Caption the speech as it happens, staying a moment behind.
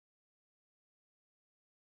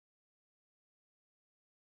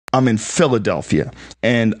I'm in Philadelphia,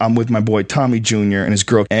 and I'm with my boy Tommy Jr. and his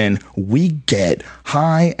girl, and we get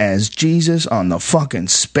high as Jesus on the fucking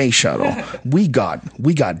space shuttle. We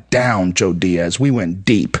got down, Joe Diaz. We went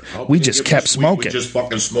deep. We just kept smoking. We just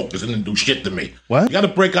fucking smoked. It didn't do shit to me. What? You got to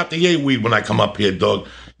break out the A weed when I come up here, dog.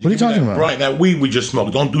 What are you talking about? Brian, that weed we just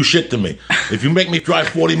smoked. Don't do shit to me. If you make me drive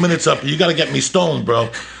 40 minutes up, you got to get me stoned, bro.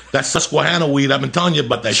 That Susquehanna weed, I've been telling you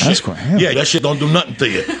about that shit. Susquehanna? Yeah, that shit don't do nothing to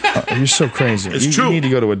you. You're so crazy. It's true. You need to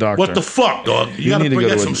go to a doctor. What the fuck, dog? You gotta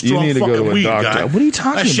bring some strong fucking weed, guy. What are you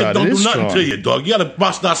talking about? That shit don't do nothing to you, dog. You gotta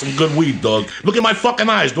bust out some good weed, dog. Look at my fucking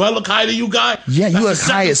eyes. Do I look high to you, guy? Yeah, you look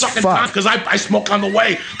high as fuck. Because I smoke on the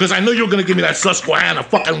way. Because I knew you were gonna give me that Susquehanna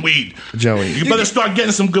fucking weed. Joey, you better start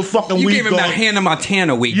getting some good fucking weed, dog. You gave him that Hannah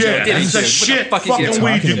Montana weed, yeah, Joe. that's the shit fucking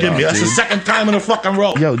weed you give me. That's the second time in a fucking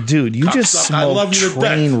row. Yo, dude, you just smoked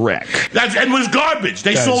train wreck. And it was garbage.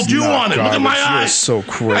 They sold you on it. Look at my eyes. You're so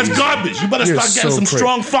crazy. That's garbage. You better start getting some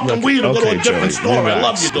strong fucking weed or go to a different store. I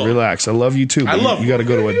love you, dog. Relax. I love you too. But you got to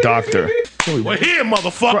go to a doctor. We're here,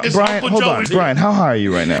 motherfuckers. Brian, hold on. Brian, how high are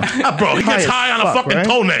you right now? Bro, he gets high on a fucking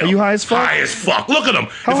toenail. Are you high as fuck? High as fuck. Look at him.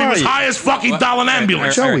 If he was high as fuck, he'd dial an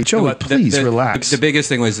ambulance. Joey, please relax. The biggest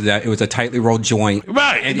thing was that it was a tightly rolled joint.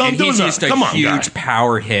 Right. And he's used to huge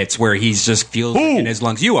power hits where he's just feels it in his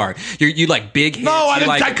lungs. You are. You like big hits. No,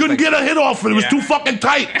 I couldn't get a hit off it. It was too fucking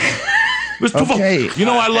tight. Okay. You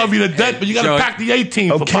know I love you to death, but you got to pack the 18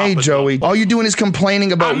 for Okay, Joey. All you're doing is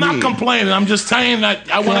complaining about weed. I'm not complaining. I'm just saying that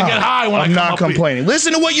I want to get high when I come up here. I'm not complaining.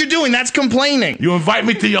 Listen to what you're doing. That's complaining. You invite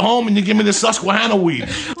me to your home and you give me the Susquehanna weed.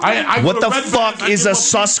 What the fuck is a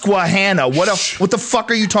Susquehanna? What the fuck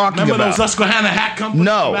are you talking about? Remember those Susquehanna hat companies?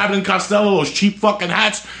 No. Abbott and Costello, those cheap fucking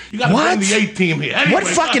hats? You got to bring the A-team here. Anyway, what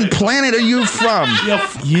fucking planet are you from?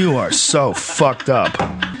 You are so fucked up.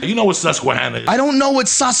 You know what Susquehanna is. I don't know what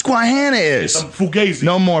Susquehanna is. It's Fugazi.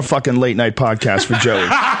 No more fucking late night podcast for Joey.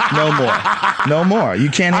 No more. No more. You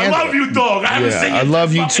can't handle it. I love you, dog. I haven't seen you. I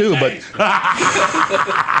love you too, but...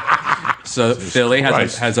 So Philly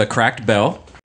has a cracked bell.